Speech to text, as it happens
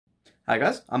Hi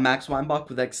guys, I'm Max Weinbach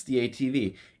with XDA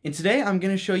TV, and today I'm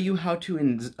going to show you how to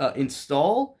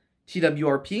install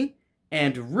TWRP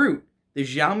and root the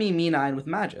Xiaomi Mi 9 with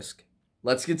Magisk.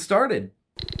 Let's get started.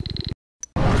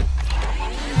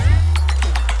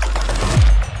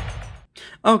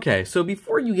 Okay, so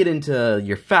before you get into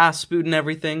your fast boot and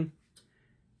everything,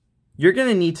 you're going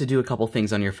to need to do a couple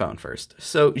things on your phone first.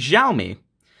 So Xiaomi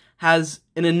has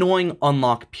an annoying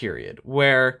unlock period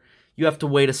where you have to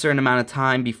wait a certain amount of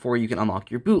time before you can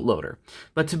unlock your bootloader.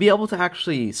 But to be able to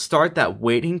actually start that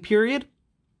waiting period,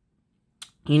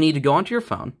 you need to go onto your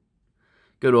phone,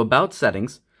 go to About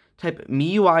Settings, type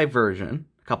MIUI version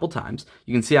a couple times.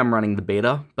 You can see I'm running the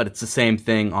beta, but it's the same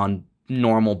thing on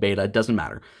normal beta. It doesn't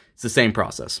matter. It's the same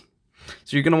process.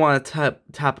 So you're going to want to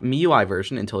tap MIUI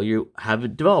version until you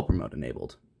have developer mode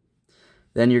enabled.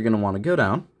 Then you're going to want to go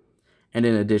down, and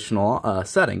in additional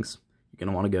settings, you're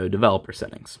going to want to go developer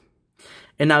settings.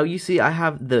 And now you see I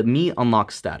have the Mi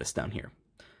unlock status down here.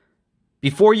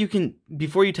 Before you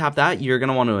tap that, you're going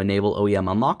to want to enable OEM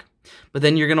unlock, but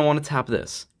then you're going to want to tap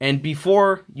this. And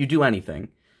before you do anything,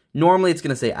 normally it's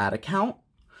going to say add account,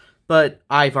 but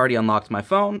I've already unlocked my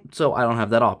phone, so I don't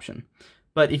have that option.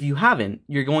 But if you haven't,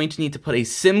 you're going to need to put a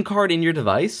SIM card in your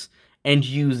device and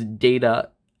use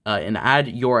data and add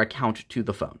your account to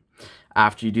the phone.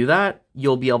 After you do that,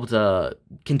 you'll be able to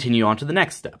continue on to the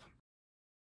next step.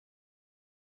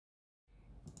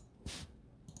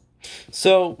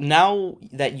 So now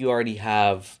that you already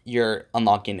have your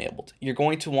unlock enabled, you're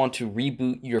going to want to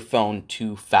reboot your phone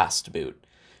to fast boot.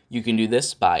 You can do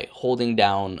this by holding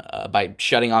down, by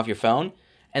shutting off your phone,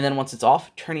 and then once it's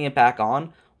off, turning it back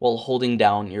on while holding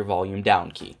down your volume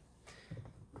down key.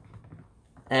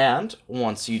 And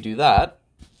once you do that,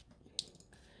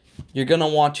 you're going to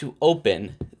want to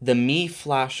open the Mi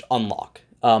Flash Unlock.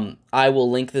 I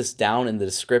will link this down in the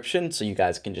description so you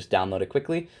guys can just download it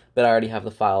quickly, but I already have the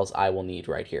files I will need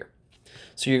right here.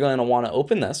 So you're going to want to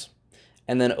open this,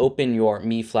 and then open your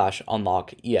Mi Flash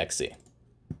Unlock exe.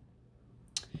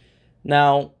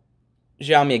 Now,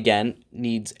 Xiaomi again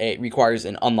requires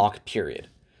an unlock period.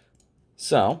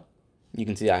 So you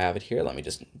can see I have it here. Let me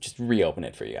just reopen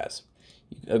it for you guys.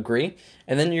 You agree?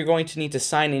 And then you're going to need to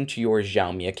sign into your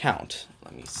Xiaomi account.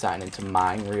 Let me sign into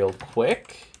mine real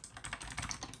quick.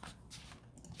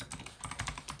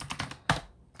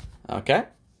 Okay.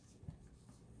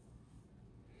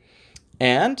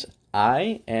 And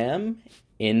I am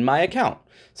in my account.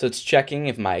 So it's checking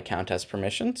if my account has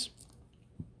permissions.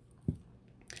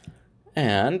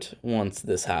 And once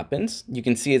this happens, you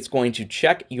can see it's going to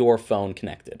check your phone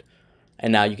connected.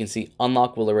 And now you can see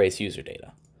unlock will erase user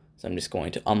data. So I'm just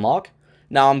going to unlock.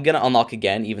 Now I'm going to unlock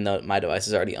again, even though my device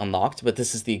is already unlocked, but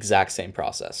this is the exact same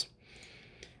process.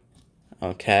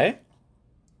 Okay.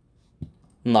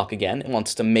 Unlock again. It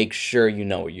wants to make sure you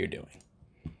know what you're doing.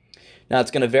 Now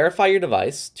it's going to verify your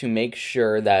device to make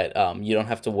sure that you don't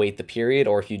have to wait the period,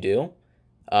 or if you do,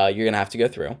 you're going to have to go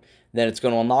through. Then it's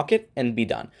going to unlock it and be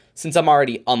done. Since I'm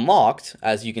already unlocked,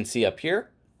 as you can see up here,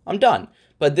 I'm done.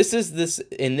 But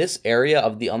in this area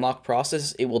of the unlock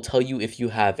process, it will tell you if you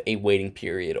have a waiting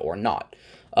period or not.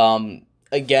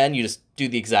 Again, you just do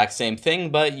the exact same thing,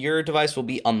 but your device will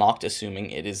be unlocked, assuming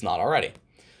it is not already.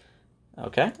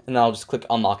 Okay, and I'll just click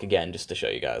unlock again just to show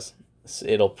you guys.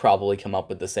 It'll probably come up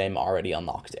with the same already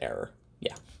unlocked error.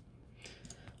 Yeah.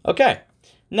 Okay,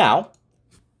 now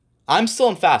I'm still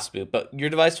in fast boot, but your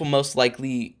device will most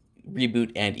likely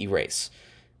reboot and erase.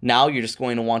 Now you're just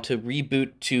going to want to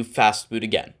reboot to fast boot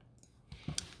again.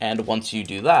 And once you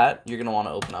do that, you're going to want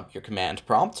to open up your command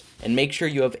prompt and make sure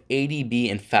you have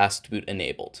ADB and fast boot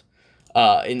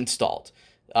installed.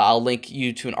 I'll link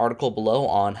you to an article below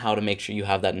on how to make sure you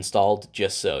have that installed,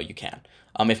 just so you can.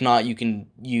 If not, you can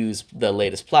use the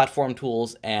latest platform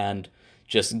tools and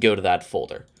just go to that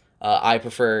folder. I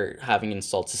prefer having it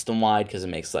installed system-wide because it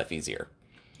makes life easier.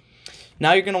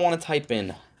 Now you're going to want to type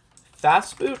in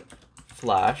fastboot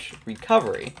flash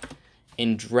recovery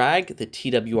and drag the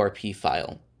TWRP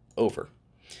file over,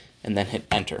 and then hit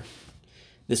enter.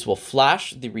 This will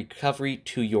flash the recovery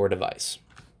to your device.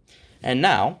 And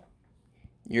now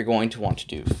you're going to want to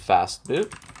do fastboot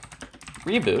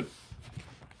reboot,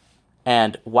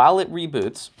 and while it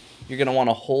reboots, you're going to want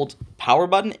to hold power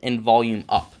button and volume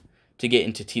up to get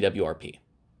into TWRP.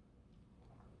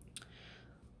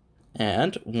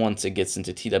 And once it gets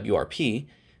into TWRP,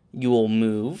 you will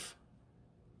move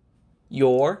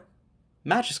your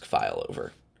Magisk file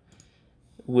over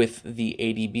with the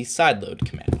ADB sideload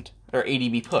command, or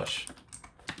ADB push.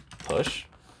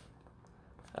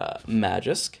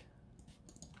 Magisk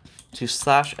to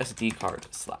 /SD card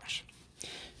 /.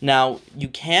 Now, you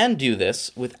can do this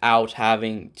without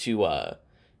having to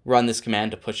run this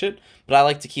command to push it, but I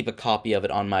like to keep a copy of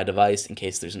it on my device in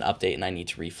case there's an update and I need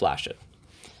to reflash it.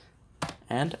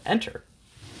 And enter.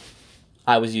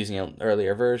 I was using an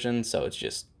earlier version, so it's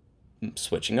just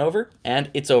switching over, and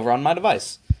it's over on my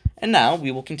device. And now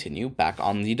we will continue back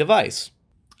on the device.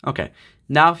 Okay,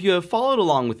 now if you have followed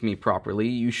along with me properly,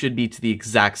 you should be to the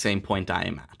exact same point I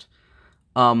am at.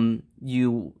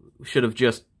 You should have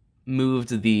just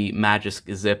moved the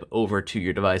Magisk zip over to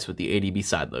your device with the ADB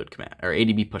sideload command, or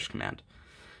ADB push command.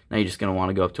 Now you're just going to want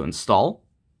to go up to install,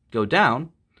 go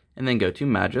down, and then go to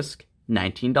Magisk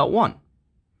 19.1, and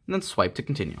then swipe to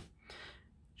continue.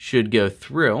 Should go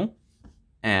through,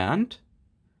 and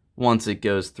once it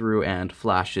goes through and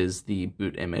flashes the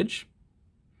boot image,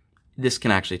 this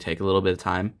can actually take a little bit of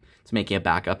time. It's making a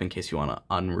backup in case you want to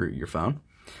unroot your phone.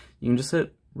 You can just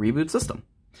hit reboot system.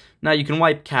 Now you can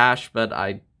wipe cache, but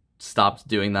I stopped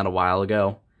doing that a while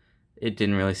ago. It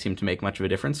didn't really seem to make much of a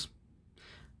difference.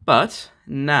 But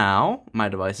now my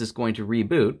device is going to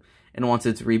reboot, and once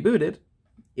it's rebooted,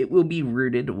 it will be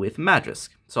rooted with Magisk.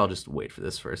 So I'll just wait for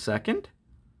this for a second.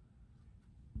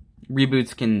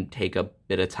 Reboots can take a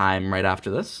bit of time right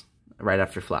after this, right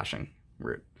after flashing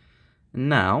root. And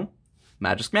now,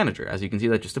 Magisk Manager, as you can see,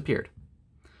 that just appeared.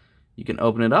 You can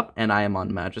open it up, and I am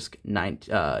on Magisk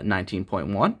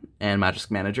 19.1 and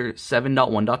Magisk Manager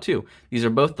 7.1.2. These are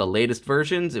both the latest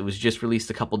versions. It was just released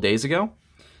a couple days ago.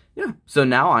 Yeah, so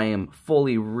now I am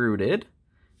fully rooted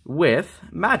with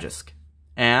Magisk.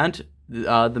 And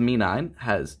the Mi 9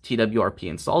 has TWRP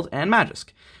installed and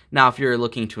Magisk. Now, if you're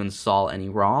looking to install any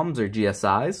ROMs or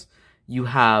GSIs, you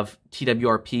have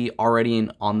TWRP already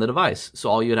on the device. So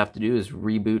all you'd have to do is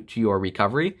reboot to your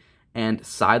recovery and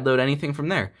sideload anything from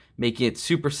there, making it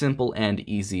super simple and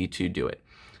easy to do it.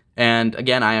 And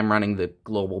again, I am running the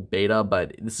global beta,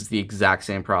 but this is the exact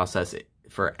same process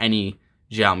for any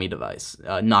Xiaomi device,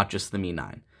 not just the Mi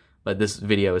 9. But this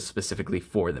video is specifically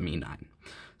for the Mi 9.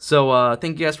 So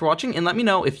thank you guys for watching, and let me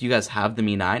know if you guys have the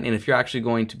Mi 9 and if you're actually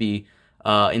going to be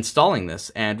installing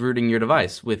this and rooting your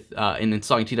device with and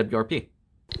installing TWRP.